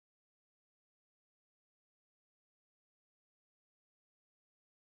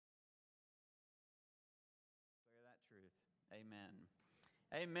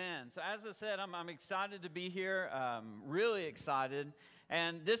Amen. Amen. So as I said, I'm excited to be here, really excited.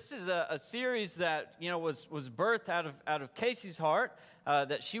 And this is a series that, was birthed out of Casey's heart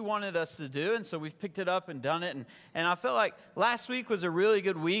that she wanted us to do. And so we've picked it up and done it. And I felt like last week was a really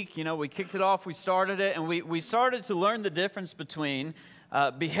good week. We kicked it off, we started it, and we started to learn the difference between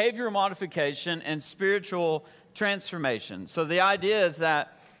behavioral modification and spiritual transformation. So the idea is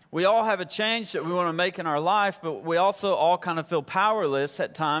that we all have a change that we want to make in our life, but we also all kind of feel powerless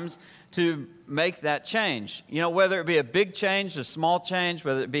at times to make that change. Whether it be a big change, a small change,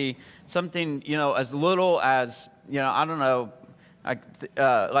 whether it be something, as little as, I don't know,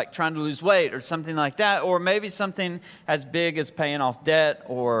 like trying to lose weight or something like that, or maybe something as big as paying off debt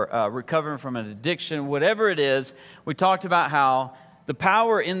or recovering from an addiction, whatever it is. We talked about how the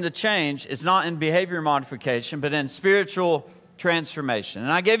power in the change is not in behavior modification, but in spiritual transformation.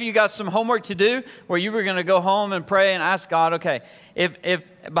 And I gave you guys some homework to do where you were going to go home and pray and ask God, okay, if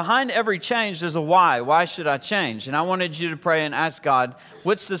behind every change there's a why should I change? And I wanted you to pray and ask God,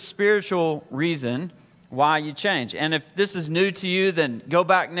 what's the spiritual reason why you change? And if this is new to you, then go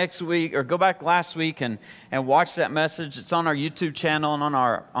back next week or go back last week and watch that message. It's on our YouTube channel and on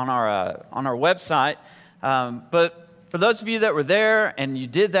our website. But for those of you that were there and you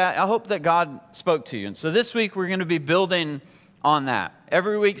did that, I hope that God spoke to you. And so this week we're going to be building on that.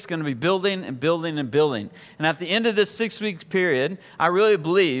 Every week's going to be building and building and building. And at the end of this 6-week period, I really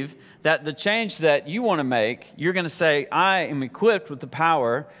believe that the change that you want to make, you're going to say, I am equipped with the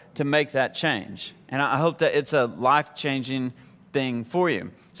power to make that change. And I hope that it's a life-changing thing for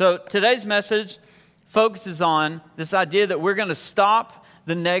you. So today's message focuses on this idea that we're going to stop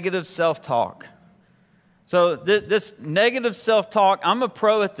the negative self-talk. So this negative self-talk, I'm a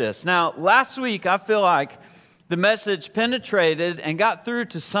pro at this. Now, last week, I feel like the message penetrated and got through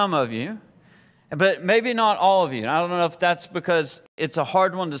to some of you, but maybe not all of you. I don't know if that's because it's a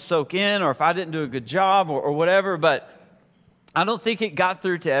hard one to soak in or if I didn't do a good job or whatever, but I don't think it got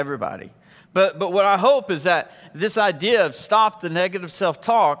through to everybody. But what I hope is that this idea of stop the negative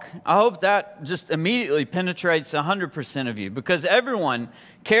self-talk, I hope that just immediately penetrates 100% of you, because everyone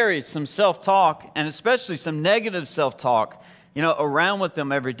carries some self-talk and especially some negative self-talk around with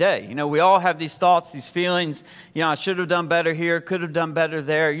them every day. We all have these thoughts, these feelings, I should have done better here, could have done better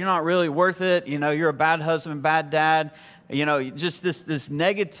there, you're not really worth it, you're a bad husband, bad dad, just this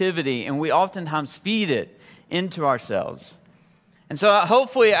negativity, and we oftentimes feed it into ourselves. And so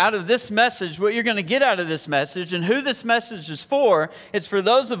hopefully out of this message, what you're going to get out of this message and who this message is for, it's for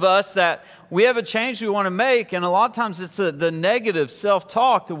those of us that we have a change we want to make. And a lot of times it's the negative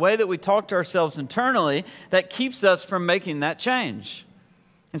self-talk, the way that we talk to ourselves internally, that keeps us from making that change.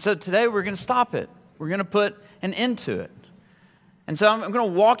 And so today we're going to stop it. We're going to put an end to it. And so I'm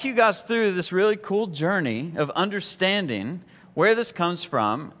going to walk you guys through this really cool journey of understanding where this comes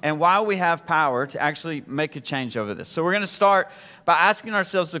from and why we have power to actually make a change over this. So we're going to start by asking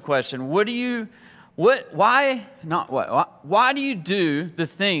ourselves the question, why do you do the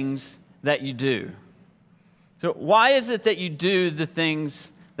things that you do? So why is it that you do the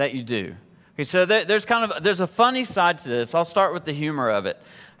things that you do? Okay, so there's a funny side to this. I'll start with the humor of it.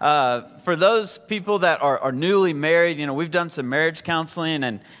 For those people that are newly married, we've done some marriage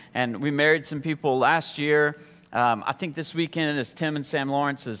counseling and we married some people last year. I think this weekend is Tim and Sam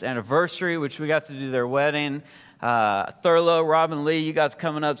Lawrence's anniversary, which we got to do their wedding. Thurlow, Robin Lee, you guys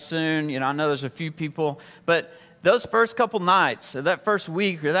coming up soon. I know there's a few people. But those first couple nights, or that first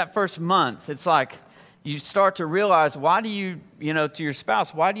week, or that first month, it's like you start to realize, why do you, to your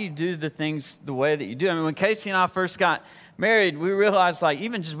spouse, why do you do the things the way that you do? I mean, when Casey and I first got married, we realized, we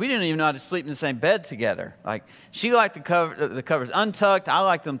didn't even know how to sleep in the same bed together. Like, she liked the covers untucked, I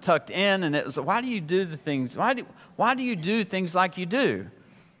liked them tucked in, and it was, why do you do the things, why do you do things like you do?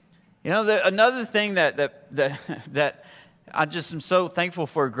 Another thing that I just am so thankful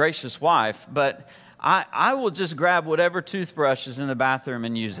for a gracious wife, but I will just grab whatever toothbrush is in the bathroom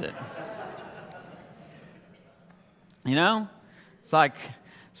and use it. It's like,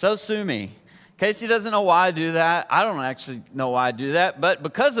 so sue me. Casey doesn't know why I do that. I don't actually know why I do that. But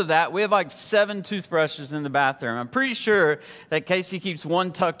because of that, we have 7 toothbrushes in the bathroom. I'm pretty sure that Casey keeps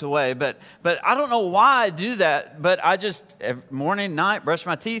one tucked away. But I don't know why I do that. But I just, every morning, night, brush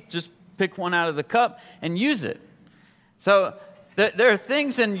my teeth, just pick one out of the cup and use it. So there are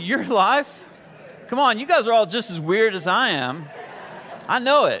things in your life. Come on, you guys are all just as weird as I am. I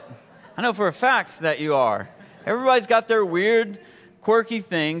know it. I know for a fact that you are. Everybody's got their weird, quirky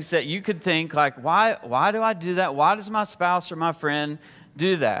things that you could think why do I do that? Why does my spouse or my friend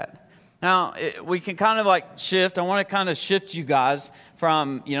do that? Now, we can kind of shift. I want to kind of shift you guys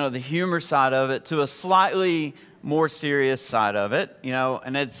from, the humor side of it to a slightly more serious side of it, you know,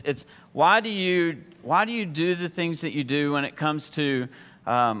 and it's why do you do the things that you do when it comes to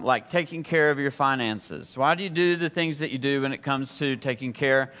like taking care of your finances? Why do you do the things that you do when it comes to taking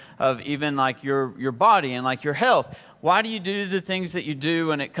care of even like your body and like your health? Why do you do the things that you do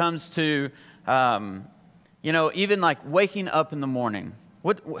when it comes to, you know, even like waking up in the morning?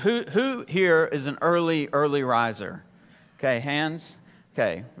 Who here is an early riser? Okay, hands.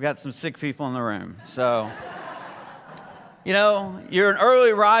 Okay, we got some sick people in the room. So, you know, you're an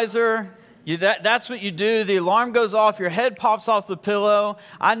early riser. That's what you do. The alarm goes off. Your head pops off the pillow.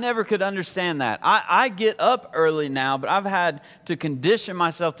 I never could understand that. I get up early now, but I've had to condition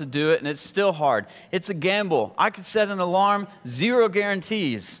myself to do it, and it's still hard. It's a gamble. I could set an alarm, 0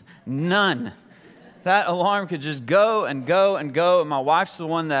 guarantees, none. That alarm could just go and go and go, and my wife's the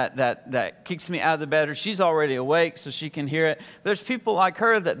one that kicks me out of the bed, or she's already awake so she can hear it. There's people like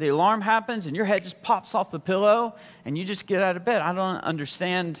her that the alarm happens, and your head just pops off the pillow, and you just get out of bed. I don't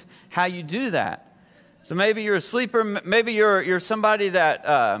understand how you do that. So maybe you're a sleeper. Maybe you're somebody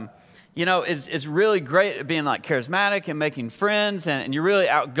that you know is really great at being like charismatic and making friends, and you're really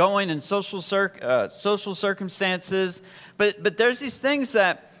outgoing in social circumstances. But there's these things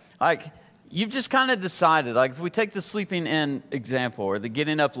that like you've just kind of decided. Like if we take the sleeping in example or the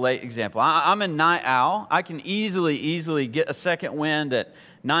getting up late example, I'm a night owl. I can easily get a second wind at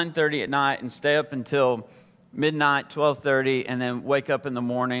 9:30 at night and stay up until midnight, 12:30, and then wake up in the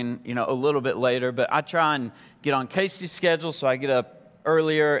morning, you know, a little bit later. But I try and get on Casey's schedule, so I get up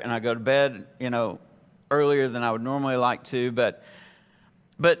earlier and I go to bed, you know, earlier than I would normally like to. But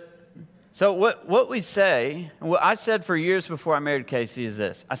so what we say, what I said for years before I married Casey is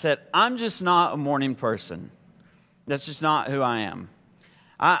this. I said, I'm just not a morning person. That's just not who I am.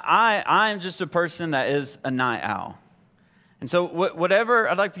 I am just a person that is a night owl. And so whatever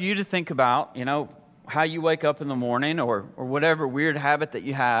I'd like for you to think about, you know, how you wake up in the morning or whatever weird habit that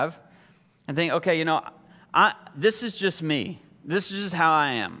you have, and think, okay, you know, this is just me. This is just how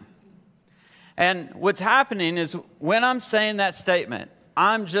I am. And what's happening is when I'm saying that statement,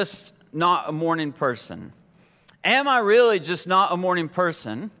 I'm just not a morning person. Am I really just not a morning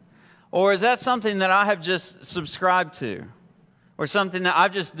person? Or is that something that I have just subscribed to? Or something that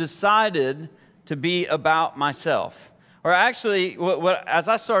I've just decided to be about myself? Or actually, as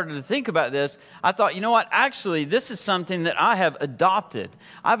I started to think about this, I thought, you know what? Actually, this is something that I have adopted.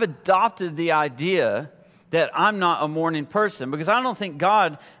 I've adopted the idea that I'm not a morning person because I don't think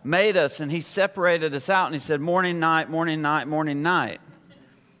God made us and He separated us out and He said morning, night, morning, night, morning, night.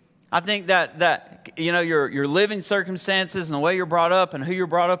 I think that you know, your living circumstances and the way you're brought up and who you're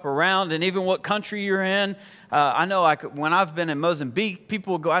brought up around and even what country you're in. I know when I've been in Mozambique,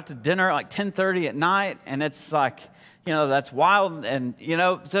 people will go out to dinner at like 10:30 at night, and it's like, you know, that's wild. And, you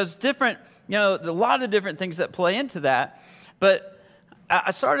know, so it's different, you know, a lot of different things that play into that. But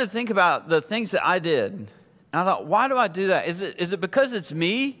I started to think about the things that I did. And I thought, why do I do that? Is it because it's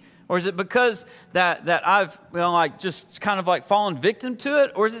me? Or is it because that I've, you know, like just kind of like fallen victim to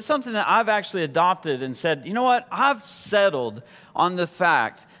it? Or is it something that I've actually adopted and said, you know what? I've settled on the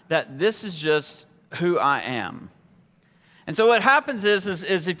fact that this is just who I am. And so what happens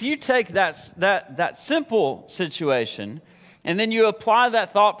is if you take that simple situation and then you apply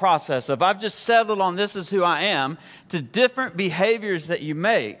that thought process of I've just settled on this is who I am to different behaviors that you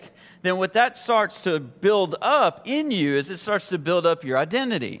make, then what that starts to build up in you is it starts to build up your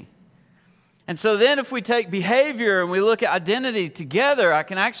identity. And so then if we take behavior and we look at identity together, I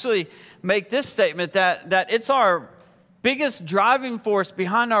can actually make this statement that it's our biggest driving force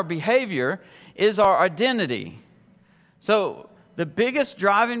behind our behavior is our identity. So the biggest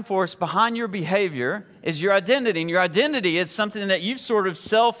driving force behind your behavior is your identity. And your identity is something that you've sort of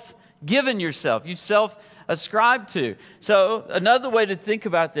self-given yourself. You've self-ascribed to. So another way to think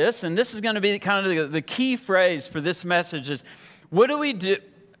about this, and this is going to be kind of the key phrase for this message is, what do we do?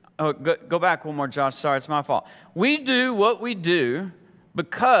 Oh, go back one more, Josh. Sorry, it's my fault. We do what we do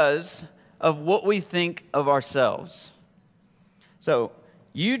because of what we think of ourselves. So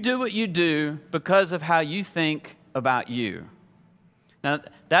you do what you do because of how you think about you. Now,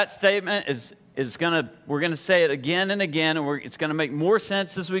 that statement we're going to say it again and again, and it's going to make more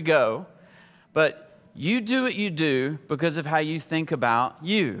sense as we go. But you do what you do because of how you think about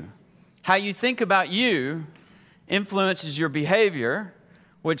you. How you think about you influences your behavior,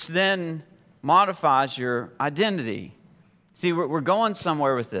 which then modifies your identity. See, we're going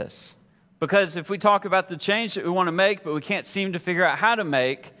somewhere with this. Because if we talk about the change that we want to make, but we can't seem to figure out how to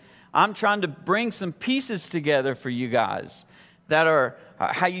make, I'm trying to bring some pieces together for you guys that are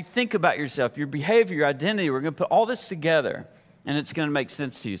how you think about yourself, your behavior, your identity. We're going to put all this together. and it's going to make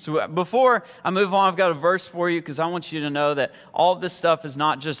sense to you. So before I move on, I've got a verse for you because I want you to know that all this stuff is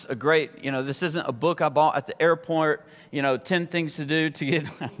not just a great, this isn't a book I bought at the airport, 10 things to do to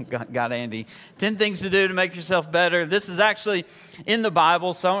get, got Andy, 10 things to do to make yourself better. This is actually in the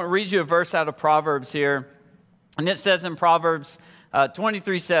Bible, so I want to read you a verse out of Proverbs here. And it says in Proverbs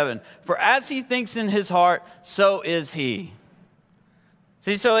 23:7, "For as he thinks in his heart, so is he."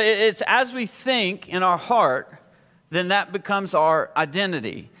 See, so it's as we think in our heart, then that becomes our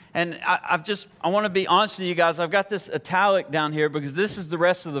identity. And I want to be honest with you guys. I've got this italic down here because this is the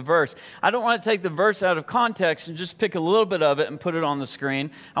rest of the verse. I don't want to take the verse out of context and just pick a little bit of it and put it on the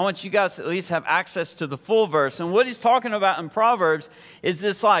screen. I want you guys to at least have access to the full verse. And what he's talking about in Proverbs is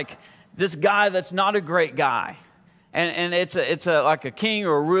this guy that's not a great guy. And it's like a king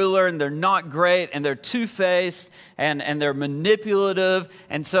or a ruler, and they're not great, and they're two-faced, and they're manipulative.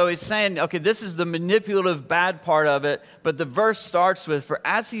 And so he's saying, okay, this is the manipulative bad part of it. But the verse starts with, "For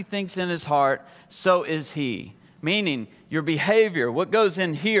as he thinks in his heart, so is he." Meaning, your behavior, what goes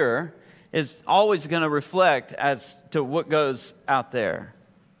in here, is always going to reflect as to what goes out there.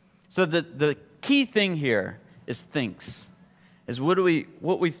 So the key thing here is thinks, is what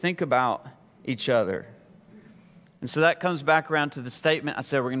we think about each other. And so that comes back around to the statement I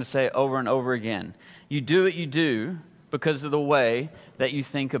said we're going to say over and over again. You do what you do because of the way that you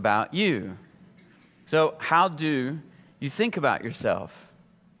think about you. So how do you think about yourself?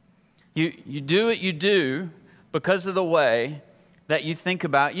 You do what you do because of the way that you think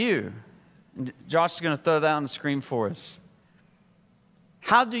about you. And Josh is going to throw that on the screen for us.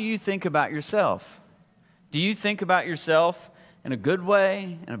 How do you think about yourself? Do you think about yourself in a good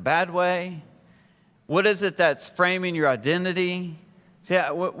way, in a bad way? What is it that's framing your identity? See,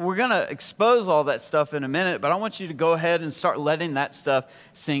 we're going to expose all that stuff in a minute, but I want you to go ahead and start letting that stuff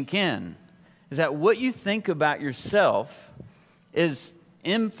sink in. Is that what you think about yourself is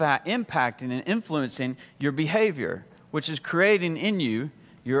impacting and influencing your behavior, which is creating in you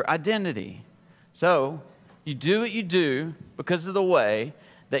your identity. So you do what you do because of the way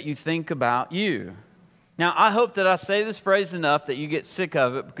that you think about you. Now, I hope that I say this phrase enough that you get sick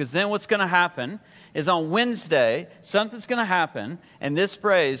of it, because then what's going to happen is on Wednesday, something's going to happen, and this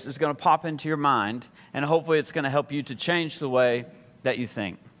phrase is going to pop into your mind, and hopefully it's going to help you to change the way that you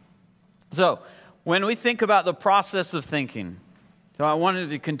think. So, when we think about the process of thinking, so I wanted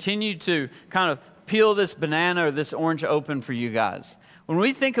to continue to kind of peel this banana or this orange open for you guys. When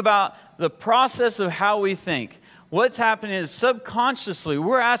we think about the process of how we think, what's happening is subconsciously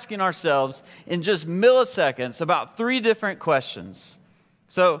we're asking ourselves in just milliseconds about 3 different questions.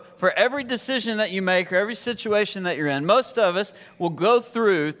 So for every decision that you make or every situation that you're in, most of us will go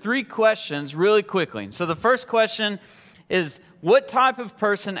through 3 questions really quickly. So the first question is, what type of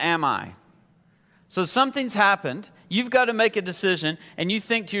person am I? So something's happened, you've got to make a decision, and you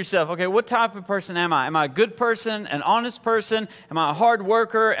think to yourself, okay, what type of person am I? Am I a good person, an honest person? Am I a hard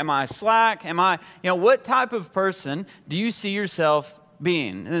worker? Am I slack? What type of person do you see yourself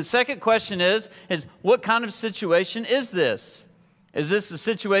being? And the second question is what kind of situation is this? Is this a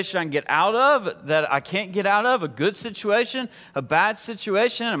situation I can get out of, that I can't get out of? A good situation? A bad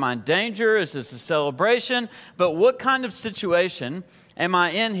situation? Am I in danger? Is this a celebration? But what kind of situation am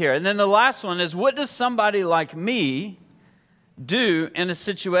I in here? And then the last one is, what does somebody like me do in a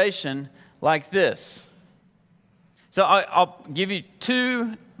situation like this? So I'll give you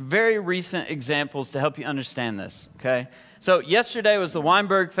 2 very recent examples to help you understand this, okay? So yesterday was the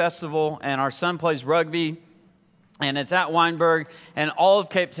Weinberg Festival, and our son plays rugby. And it's at Weinberg, and all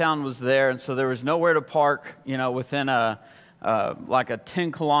of Cape Town was there, and so there was nowhere to park, within like a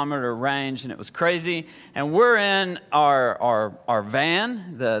 10-kilometer range, and it was crazy. And we're in our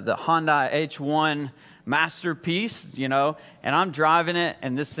van, the Hyundai H1 masterpiece, and I'm driving it,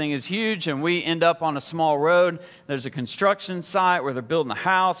 and this thing is huge, and we end up on a small road. There's a construction site where they're building a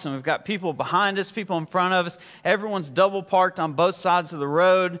house, and we've got people behind us, people in front of us. Everyone's double parked on both sides of the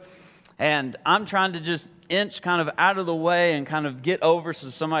road, and I'm trying to just inch kind of out of the way and kind of get over so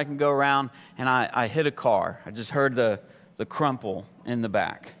somebody can go around, and I hit a car. I just heard the crumple in the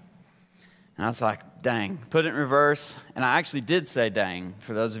back. And I was like, dang, put it in reverse. And I actually did say dang,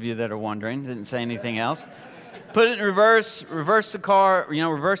 for those of you that are wondering. Didn't say anything else. Put it in reverse the car,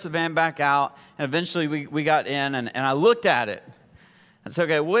 reverse the van back out, and eventually we got in, and I looked at it. I said,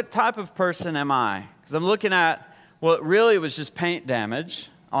 okay, what type of person am I? Because I'm looking at, well, really it was just paint damage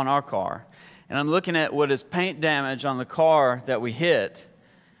on our car. And I'm looking at what is paint damage on the car that we hit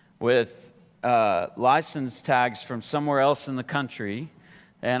with license tags from somewhere else in the country.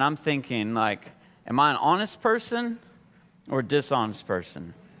 And I'm thinking, like, am I an honest person or a dishonest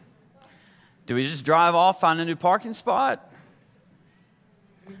person? Do we just drive off, find a new parking spot?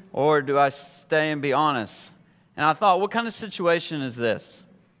 or do I stay and be honest? And I thought, what kind of situation is this?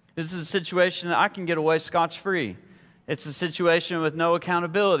 This is a situation that I can get away scotch-free. It's a situation with no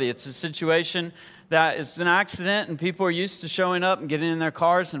accountability. It's a situation that is an accident and people are used to showing up and getting in their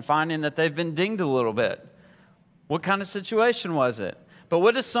cars and finding that they've been dinged a little bit. What kind of situation was it? But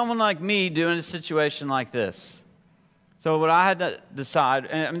what does someone like me do in a situation like this? So what I had to decide,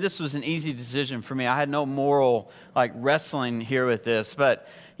 and I mean, this was an easy decision for me. I had no moral wrestling here with this, but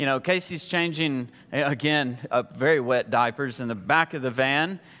Casey's changing, again, very wet diapers in the back of the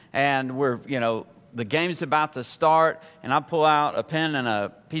van, and we're, the game's about to start, and I pull out a pen and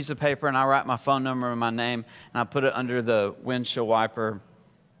a piece of paper, and I write my phone number and my name, and I put it under the windshield wiper,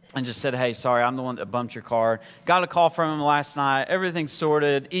 and just said, hey, sorry, I'm the one that bumped your car. Got a call from him last night. Everything's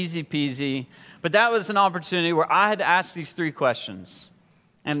sorted, easy peasy. But that was an opportunity where I had to ask these 3 questions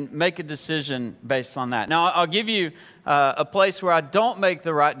and make a decision based on that. Now, I'll give you a place where I don't make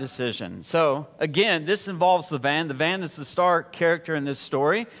the right decision. So, again, this involves the van. The van is the star character in this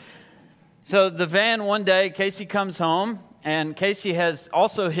story. So the van, one day, Casey comes home, and Casey has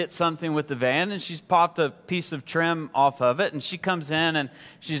also hit something with the van, and she's popped a piece of trim off of it, and she comes in, and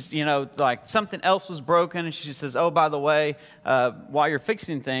she's, something else was broken, and she says, oh, by the way, while you're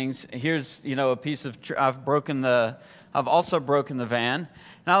fixing things, here's, a piece of, I've also broken the van.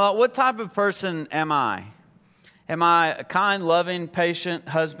 And I thought, what type of person am I? Am I a kind, loving, patient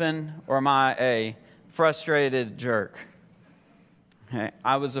husband, or am I a frustrated jerk? Okay,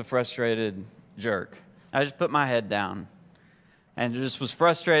 I was a frustrated jerk. I just put my head down and just was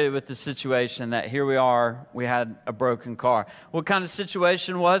frustrated with the situation that here we are, we had a broken car. What kind of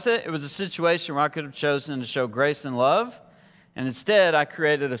situation was it? It was a situation where I could have chosen to show grace and love, and instead I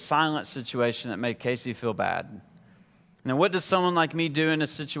created a silent situation that made Casey feel bad. Now, what does someone like me do in a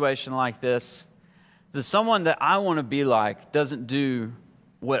situation like this? The someone that I want to be like doesn't do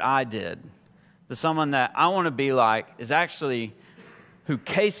what I did. The someone that I want to be like is actually who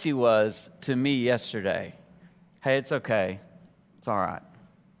Casey was to me yesterday. Hey, it's okay. It's all right.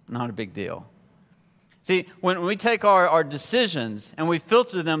 Not a big deal. See, when we take our decisions and we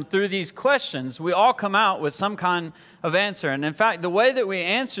filter them through these questions, we all come out with some kind of answer. And in fact, the way that we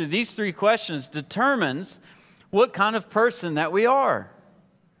answer these 3 questions determines what kind of person that we are.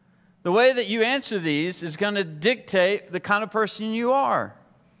 The way that you answer these is going to dictate the kind of person you are.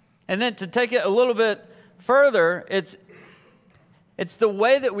 And then to take it a little bit further, it's the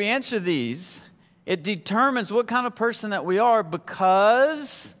way that we answer these. It determines what kind of person that we are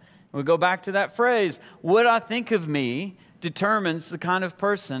because, we go back to that phrase, what I think of me determines the kind of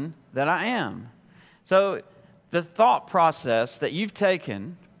person that I am. So the thought process that you've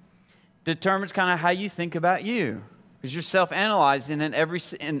taken determines kind of how you think about you, because you're self-analyzing in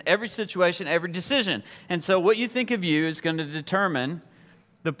every situation, every decision. And so what you think of you is going to determine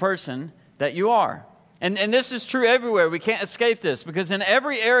the person that you are. And this is true everywhere. We can't escape this, because in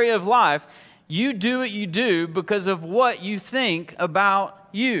every area of life, you do what you do because of what you think about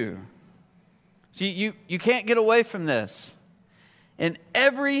you. See, you can't get away from this. In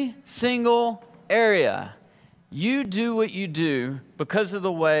every single area, you do what you do because of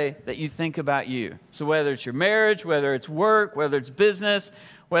the way that you think about you. So whether it's your marriage, whether it's work, whether it's business,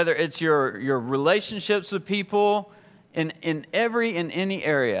 whether it's your relationships with people, in any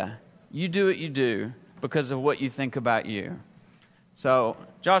area, you do what you do because of what you think about you. So,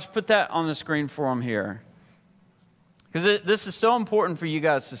 Josh, put that on the screen for them here. Because this is so important for you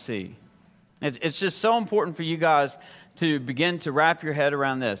guys to see. It's just so important for you guys to begin to wrap your head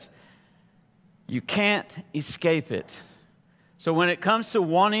around this. You can't escape it. So when it comes to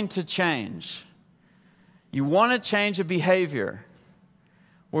wanting to change, you want to change a behavior.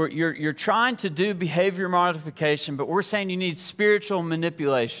 Where you're trying to do behavior modification, but we're saying you need spiritual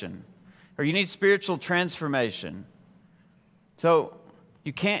manipulation, or you need spiritual transformation. So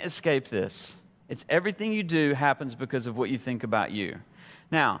you can't escape this. It's everything you do happens because of what you think about you.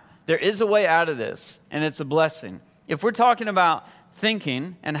 Now, there is a way out of this, and it's a blessing. If we're talking about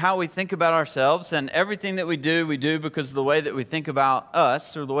thinking and how we think about ourselves, and everything that we do because of the way that we think about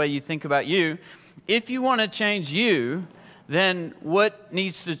us, or the way you think about you, if you want to change you, then what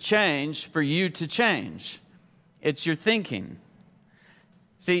needs to change for you to change? It's your thinking.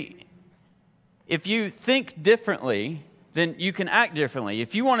 See, if you think differently, then you can act differently.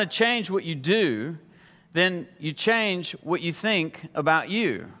 If you want to change what you do, then you change what you think about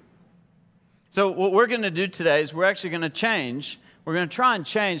you. So what we're going to do today is we're actually going to try and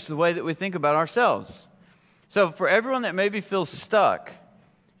change the way that we think about ourselves. So for everyone that maybe feels stuck,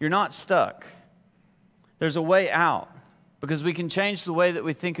 you're not stuck. There's a way out. because we can change the way that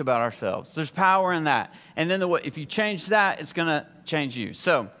we think about ourselves. There's power in that. And then if you change that, it's going to change you.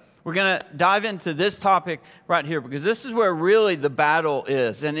 So we're going to dive into this topic right here, because this is where really the battle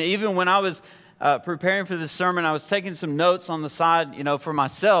is. And even when I was preparing for this sermon, I was taking some notes on the side, for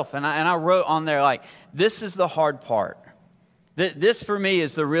myself. And I wrote on there, like, this is the hard part. This, for me,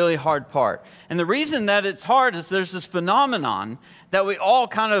 is the really hard part. And the reason that it's hard is there's this phenomenon that we all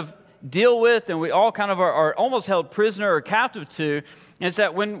kind of deal with, and we all kind of are almost held prisoner or captive to. And it's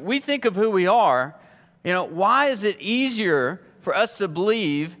that when we think of who we are, why is it easier for us to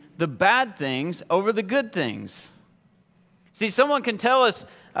believe the bad things over the good things? See, someone can tell us,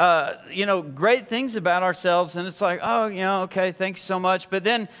 great things about ourselves, and it's like, oh, okay, thanks so much. But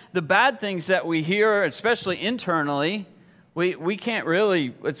then the bad things that we hear, especially internally, we can't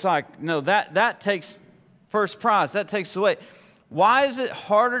really, it's like, no, that takes first prize. That takes away. Why is it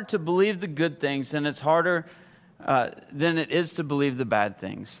harder to believe the good things than it's harder than it is to believe the bad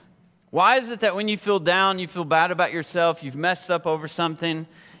things? Why is it that when you feel down, you feel bad about yourself, you've messed up over something,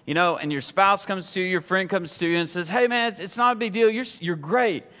 and your spouse comes to you, your friend comes to you and says, hey, man, it's not a big deal. You're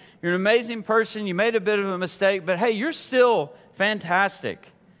great. You're an amazing person. You made a bit of a mistake, but hey, you're still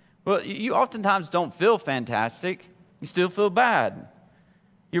fantastic. Well, you oftentimes don't feel fantastic. You still feel bad.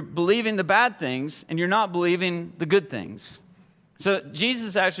 You're believing the bad things, and you're not believing the good things. So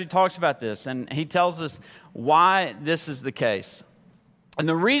Jesus actually talks about this, and he tells us why this is the case. And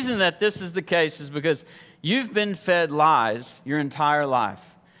the reason that this is the case is because you've been fed lies your entire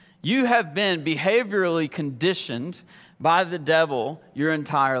life. You have been behaviorally conditioned by the devil your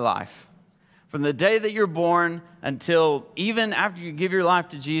entire life. From the day that you're born until even after you give your life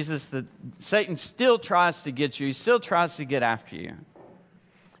to Jesus, Satan still tries to get you. He still tries to get after you.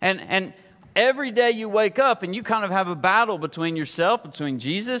 And every day you wake up and you kind of have a battle between yourself, between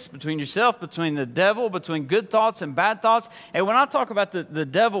Jesus, between yourself, between the devil, between good thoughts and bad thoughts. And when I talk about the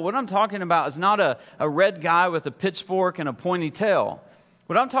devil, what I'm talking about is not a red guy with a pitchfork and a pointy tail.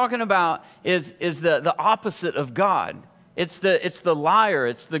 What I'm talking about is the opposite of God. It's the liar.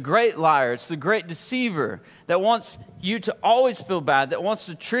 It's the great liar. It's the great deceiver that wants you to always feel bad, that wants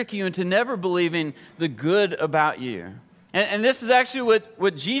to trick you into never believing the good about you. And this is actually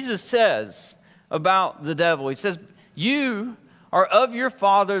what Jesus says about the devil. He says, you are of your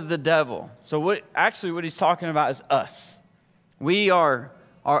father, the devil. So what he's talking about is us. We are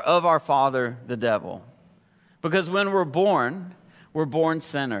of our father, the devil. Because when we're born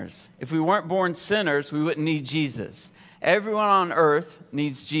sinners. If we weren't born sinners, we wouldn't need Jesus. Everyone on earth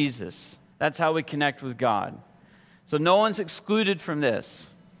needs Jesus. That's how we connect with God. So no one's excluded from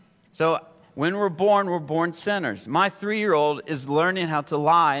this. So when we're born sinners. My 3-year-old is learning how to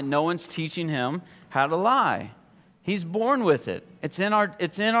lie, and no one's teaching him how to lie. He's born with it. It's in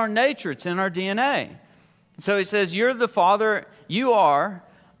our nature. It's in our DNA. So he says, you are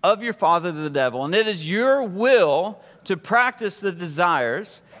of your father, the devil, and it is your will to practice the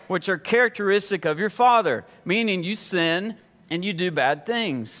desires which are characteristic of your father, meaning you sin and you do bad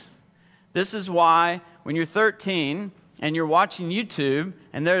things. This is why when you're 13 and you're watching YouTube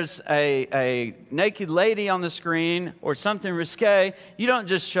and there's a naked lady on the screen or something risque, you don't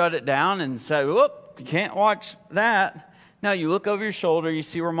just shut it down and say, whoop, you can't watch that. No, you look over your shoulder, you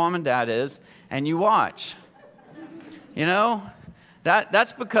see where mom and dad is, and you watch.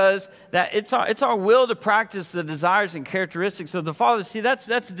 That's because it's our will to practice the desires and characteristics of the Father. See, that's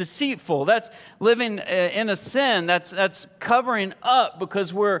deceitful. That's living in a sin. That's covering up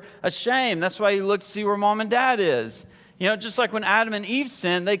because we're ashamed. That's why you look to see where mom and dad is. Just like when Adam and Eve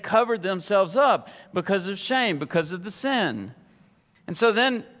sinned, they covered themselves up because of shame, because of the sin. And so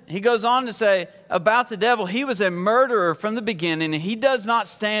then he goes on to say about the devil, he was a murderer from the beginning, and he does not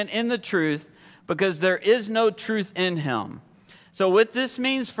stand in the truth because there is no truth in him. So what this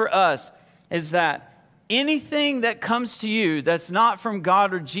means for us is that anything that comes to you that's not from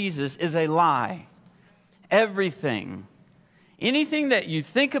God or Jesus is a lie. Everything. Anything that you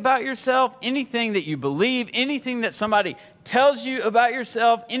think about yourself, anything that you believe, anything that somebody tells you about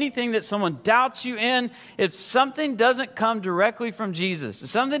yourself, anything that someone doubts you in, if something doesn't come directly from Jesus, if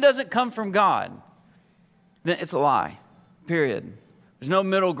something doesn't come from God, then it's a lie, period. There's no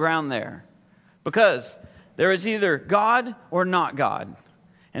middle ground there. Because there is either God or not God.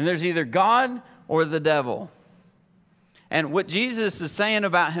 And there's either God or the devil. And what Jesus is saying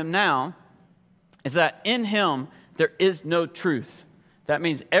about him now is that in him there is no truth. That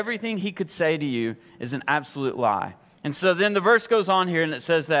means everything he could say to you is an absolute lie. And so then the verse goes on here and it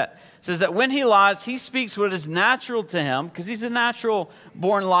says that when he lies, he speaks what is natural to him, because he's a natural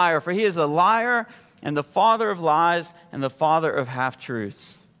born liar. For he is a liar and the father of lies and the father of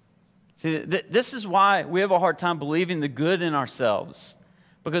half-truths. See, this is why we have a hard time believing the good in ourselves,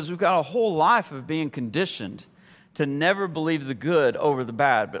 because we've got a whole life of being conditioned to never believe the good over the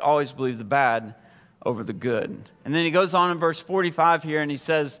bad, but always believe the bad over the good. And then he goes on in verse 45 here, and he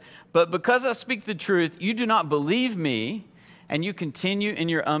says, "But because I speak the truth, you do not believe me, and you continue in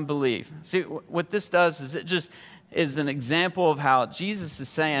your unbelief." See, what this does is it just is an example of how Jesus is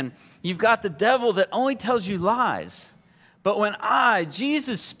saying, you've got the devil that only tells you lies. But when I,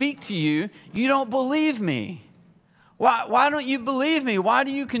 Jesus, speak to you, you don't believe me. Why don't you believe me? Why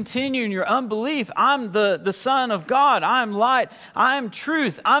do you continue in your unbelief? I'm the Son of God. I'm light. I'm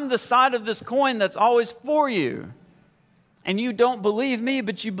truth. I'm the side of this coin that's always for you. And you don't believe me,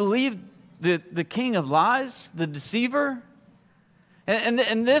 but you believe the king of lies, the deceiver.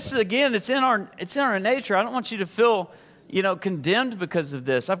 And this, again, it's in our nature. I don't want you to feel, condemned because of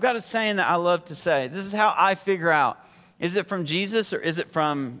this. I've got a saying that I love to say. This is how I figure out. Is it from Jesus or is it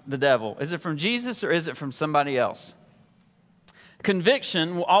from the devil? Is it from Jesus or is it from somebody else?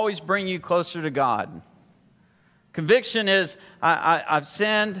 Conviction will always bring you closer to God. Conviction is, I've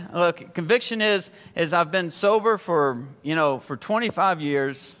sinned. Look, conviction is I've been sober for 25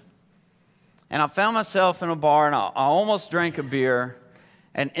 years, and I found myself in a bar, and I almost drank a beer,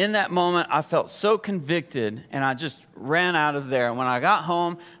 and in that moment, I felt so convicted, and I just ran out of there. And when I got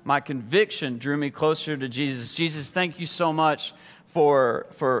home, my conviction drew me closer to Jesus. Jesus, thank you so much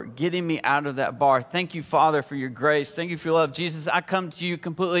for getting me out of that bar. Thank you, Father, for your grace. Thank you for your love. Jesus, I come to you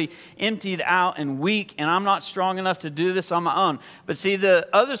completely emptied out and weak, and I'm not strong enough to do this on my own. But see, the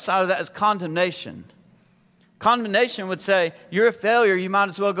other side of that is condemnation. Condemnation would say, you're a failure. You might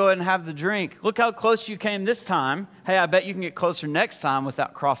as well go ahead and have the drink. Look how close you came this time. Hey, I bet you can get closer next time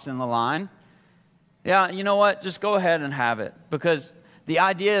without crossing the line. Yeah, you know what? Just go ahead and have it. Because the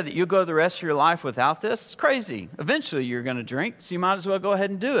idea that you'll go the rest of your life without this is crazy. Eventually, you're going to drink, so you might as well go ahead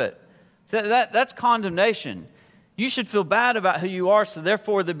and do it. So that's condemnation. You should feel bad about who you are, so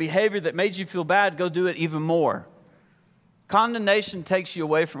therefore the behavior that made you feel bad, go do it even more. Condemnation takes you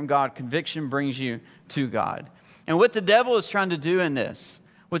away from God. Conviction brings you to God. And what the devil is trying to do in this,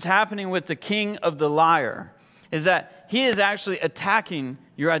 what's happening with the king of the liar, is that he is actually attacking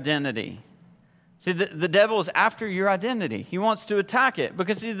your identity. See, the devil is after your identity. He wants to attack it.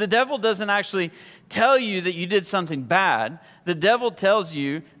 Because, see, the devil doesn't actually tell you that you did something bad. The devil tells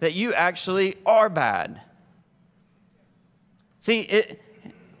you that you actually are bad. See,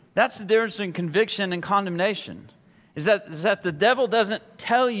 that's the difference between conviction and condemnation. Is that the devil doesn't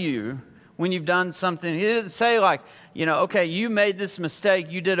tell you when you've done something. He doesn't say like, okay, you made this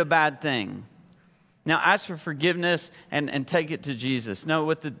mistake, you did a bad thing. Now ask for forgiveness and take it to Jesus. No,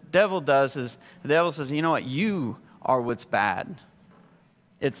 what the devil does is the devil says, you know what, you are what's bad.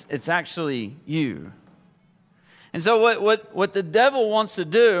 It's actually you. And so what the devil wants to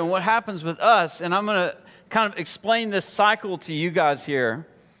do and what happens with us, and I'm going to kind of explain this cycle to you guys here,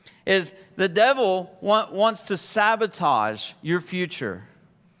 is the devil wants to sabotage your future.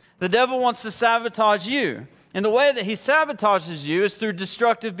 The devil wants to sabotage you. And the way that he sabotages you is through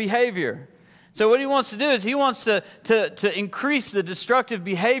destructive behavior. So what he wants to do is he wants to increase the destructive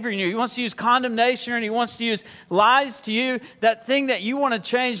behavior in you. He wants to use condemnation, and he wants to use lies to you, that thing that you want to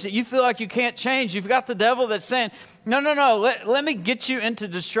change that you feel like you can't change. You've got the devil that's saying, no, let me get you into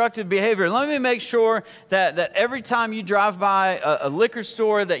destructive behavior. Let me make sure that every time you drive by a liquor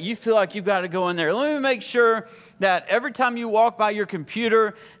store that you feel like you've got to go in there. Let me make sure that every time you walk by your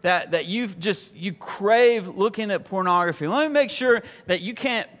computer that you crave looking at pornography. Let me make sure that you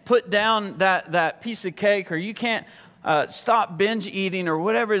can't put down that piece of cake, or you can't stop binge eating or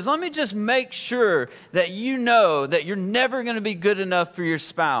whatever it is. Let me just make sure that you know that you're never going to be good enough for your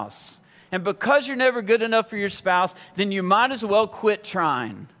spouse. And because you're never good enough for your spouse, then you might as well quit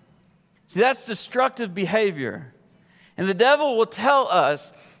trying. See, that's destructive behavior. And the devil will tell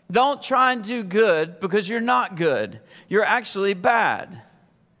us, don't try and do good because you're not good. You're actually bad.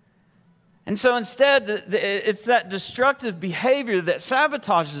 And so instead, it's that destructive behavior that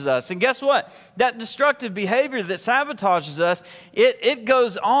sabotages us. And guess what? That destructive behavior that sabotages us, it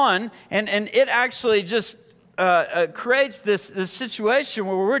goes on, and it actually just creates this situation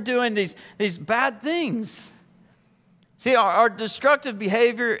where we're doing these bad things. See, our destructive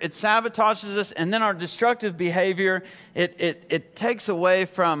behavior, it sabotages us, and then our destructive behavior, it takes away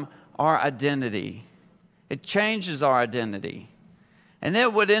from our identity. It changes our identity. And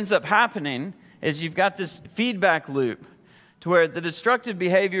then what ends up happening is you've got this feedback loop to where the destructive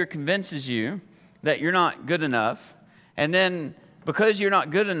behavior convinces you that you're not good enough, and then because you're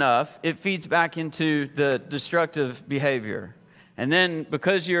not good enough, it feeds back into the destructive behavior. And then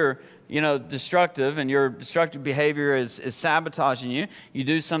because you're, destructive and your destructive behavior is sabotaging you, you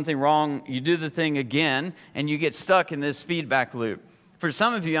do something wrong, you do the thing again, and you get stuck in this feedback loop. For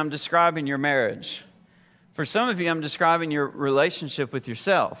some of you, I'm describing your marriage. For some of you, I'm describing your relationship with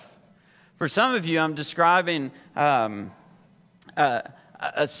yourself. For some of you, I'm describing a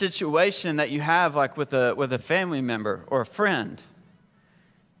situation that you have, like with a family member or a friend.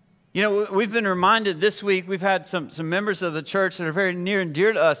 We've been reminded this week, we've had some members of the church that are very near and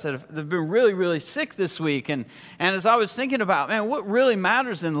dear to us that have been really, really sick this week. And as I was thinking about, man, what really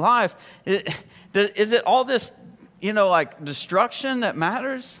matters in life, is it all this, like destruction that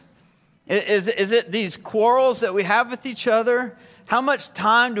matters? Is it these quarrels that we have with each other? How much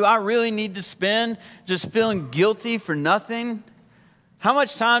time do I really need to spend just feeling guilty for nothing? How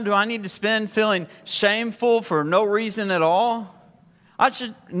much time do I need to spend feeling shameful for no reason at all?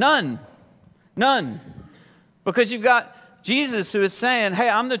 None. Because you've got Jesus who is saying, hey,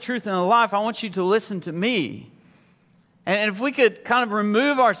 I'm the truth and the life. I want you to listen to me. And if we could kind of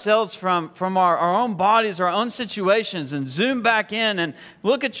remove ourselves from our own bodies, our own situations, and zoom back in and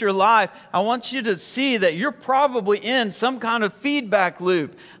look at your life, I want you to see that you're probably in some kind of feedback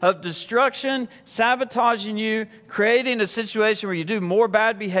loop of destruction, sabotaging you, creating a situation where you do more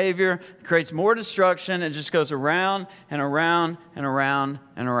bad behavior, creates more destruction, and just goes around and around and around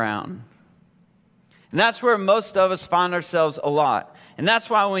and around. And that's where most of us find ourselves a lot. And that's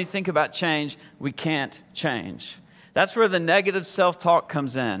why when we think about change, we can't change. That's where the negative self-talk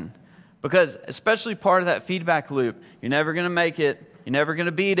comes in. Because especially part of that feedback loop, you're never going to make it. You're never going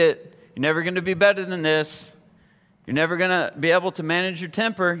to beat it. You're never going to be better than this. You're never going to be able to manage your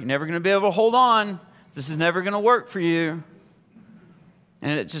temper. You're never going to be able to hold on. This is never going to work for you.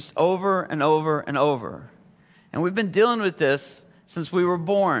 And it's just over and over and over. And we've been dealing with this since we were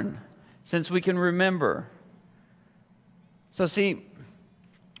born, since we can remember. So see,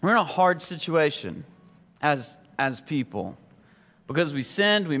 we're in a hard situation as people. Because we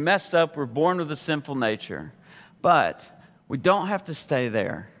sinned, we messed up, we're born with a sinful nature. But we don't have to stay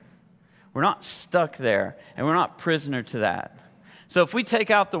there. We're not stuck there, and we're not prisoner to that. So if we take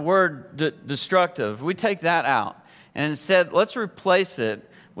out the word destructive, we take that out, and instead, let's replace it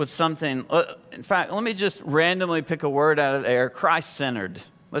with something. In fact, let me just randomly pick a word out of the air, Christ-centered.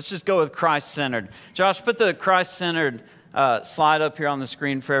 Let's just go with Christ-centered. Josh, put the Christ-centered slide up here on the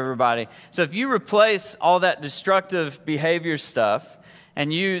screen for everybody. So if you replace all that destructive behavior stuff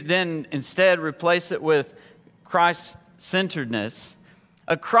and you then instead replace it with Christ-centeredness,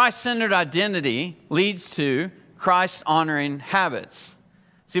 a Christ-centered identity leads to Christ-honoring habits.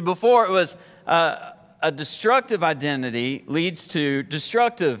 See, before it was a destructive identity leads to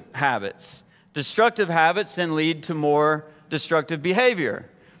destructive habits. Destructive habits then lead to more destructive behavior.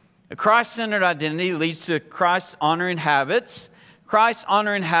 A Christ-centered identity leads to Christ-honoring habits.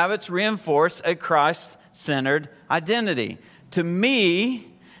 Christ-honoring habits reinforce a Christ-centered identity. To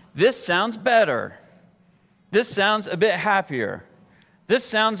me, this sounds better. This sounds a bit happier. This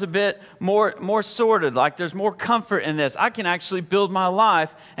sounds a bit more sorted, like there's more comfort in this. I can actually build my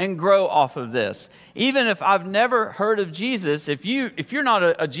life and grow off of this. Even if I've never heard of Jesus, if you're not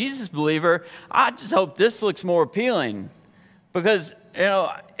a Jesus believer, I just hope this looks more appealing. Because,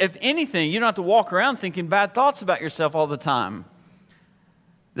 if anything, you don't have to walk around thinking bad thoughts about yourself all the time.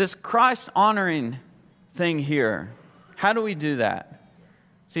 This Christ-honoring thing here, how do we do that?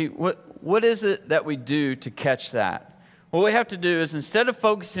 See, what is it that we do to catch that? What we have to do is instead of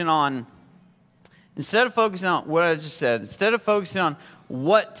focusing on what I just said, instead of focusing on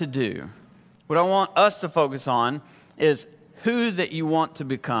what to do, what I want us to focus on is who that you want to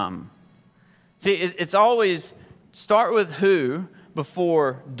become. See, it's always start with who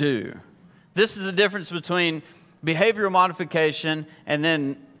before do. This is the difference between behavioral modification and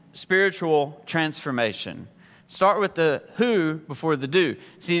then spiritual transformation. Start with the who before the do.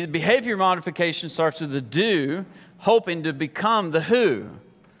 See, the behavior modification starts with the do, hoping to become the who.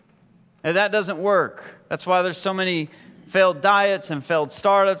 And that doesn't work. That's why there's so many failed diets and failed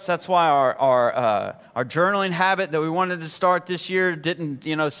startups. That's why our journaling habit that we wanted to start this year didn't,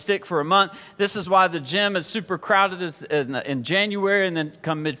 stick for a month. This is why the gym is super crowded in January, and then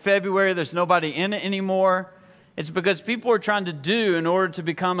come mid-February, there's nobody in it anymore. It's because people are trying to do in order to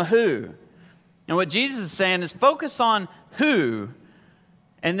become a who. And what Jesus is saying is focus on who,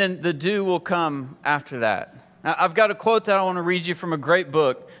 and then the do will come after that. Now, I've got a quote that I want to read you from a great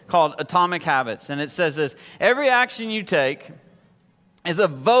book called Atomic Habits, and it says this: every action you take is a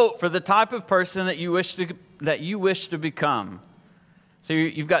vote for the type of person that you wish to become. So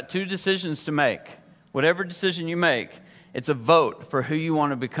you've got two decisions to make. Whatever decision you make, it's a vote for who you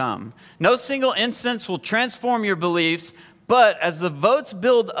want to become. No single instance will transform your beliefs, But as the votes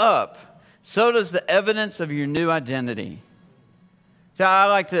build up, so does the evidence of your new identity. So I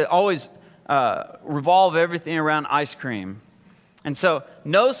like to always revolve everything around ice cream. And so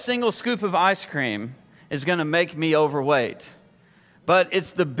no single scoop of ice cream is going to make me overweight. But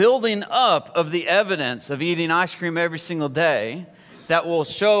it's the building up of the evidence of eating ice cream every single day that will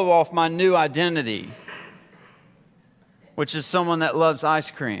show off my new identity, which is someone that loves ice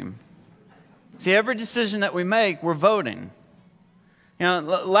cream. See, every decision that we make, we're voting. You know,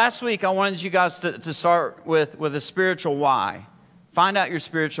 last week I wanted you guys to start with a spiritual why. Find out your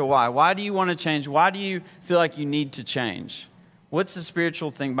spiritual why. Why do you want to change? Why do you feel like you need to change? What's the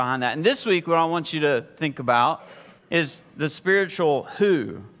spiritual thing behind that? And this week, what I want you to think about is the spiritual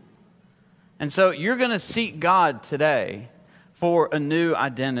who. And so you're going to seek God today for a new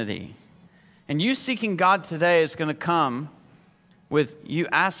identity. And you seeking God today is going to come with you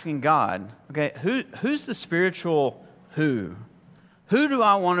asking God, okay, who's the spiritual who? Who do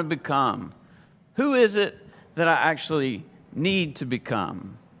I want to become? Who is it that I actually need to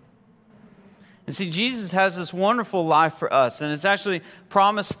become? And see, Jesus has this wonderful life for us, and it's actually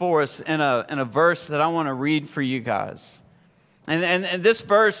promised for us in a verse that I want to read for you guys. And this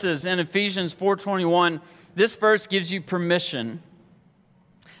verse is in Ephesians 4:21. This verse gives you permission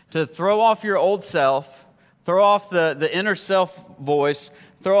to throw off your old self, throw off the inner self voice,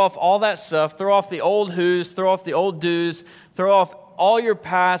 throw off all that stuff, throw off the old who's, throw off the old do's, throw off all your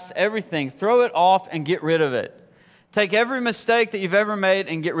past, everything. Throw it off and get rid of it. Take every mistake that you've ever made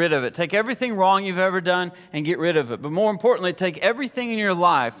and get rid of it. Take everything wrong you've ever done and get rid of it. But more importantly, take everything in your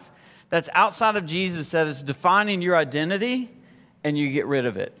life that's outside of Jesus that is defining your identity, and you get rid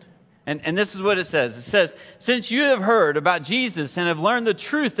of it. And this is what it says. It says, since you have heard about Jesus and have learned the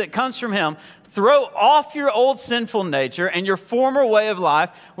truth that comes from him, throw off your old sinful nature and your former way of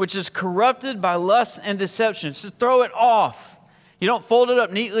life, which is corrupted by lust and deception. So throw it off. You don't fold it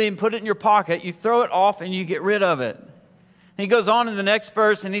up neatly and put it in your pocket. You throw it off and you get rid of it. And he goes on in the next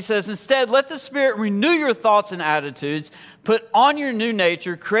verse and he says, instead, let the Spirit renew your thoughts and attitudes. Put on your new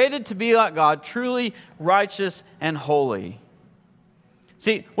nature, created to be like God, truly righteous and holy.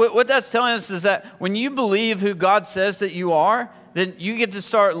 See, what that's telling us is that when you believe who God says that you are, then you get to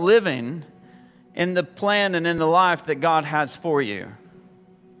start living in the plan and in the life that God has for you.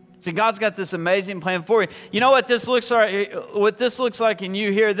 See, God's got this amazing plan for you. You know what this looks like? What this looks like in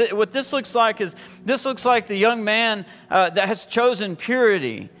you here? What this looks like is the young man that has chosen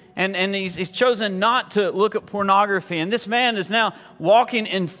purity. And he's chosen not to look at pornography. And this man is now walking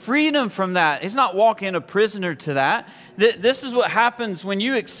in freedom from that. He's not walking a prisoner to that. This is what happens when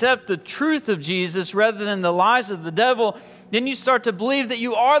you accept the truth of Jesus rather than the lies of the devil. Then you start to believe that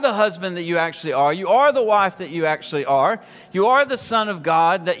you are the husband that you actually are. You are the wife that you actually are. You are the son of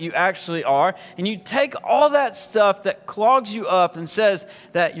God that you actually are. And you take all that stuff that clogs you up and says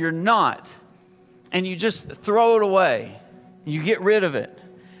that you're not, and you just throw it away. You get rid of it.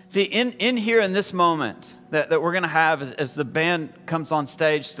 See, in here in this moment that we're going to have as the band comes on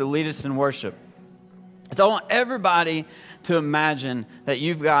stage to lead us in worship, I want everybody to imagine that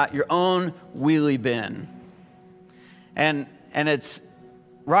you've got your own wheelie bin. And it's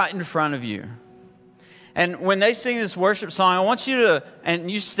right in front of you. And when they sing this worship song, I want you to,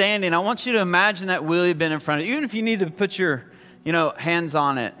 and you standing, I want you to imagine that wheelie bin in front of you, even if you need to put your, hands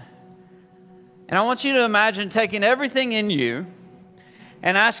on it. And I want you to imagine taking everything in you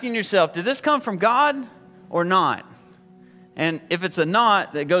and asking yourself, did this come from God or not? And if it's a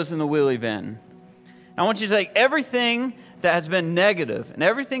not, that goes in the wheelie bin. I want you to take everything that has been negative and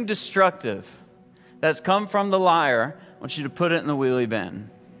everything destructive that's come from the liar, I want you to put it in the wheelie bin.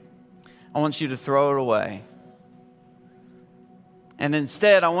 I want you to throw it away. And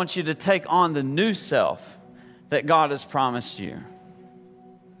instead, I want you to take on the new self that God has promised you.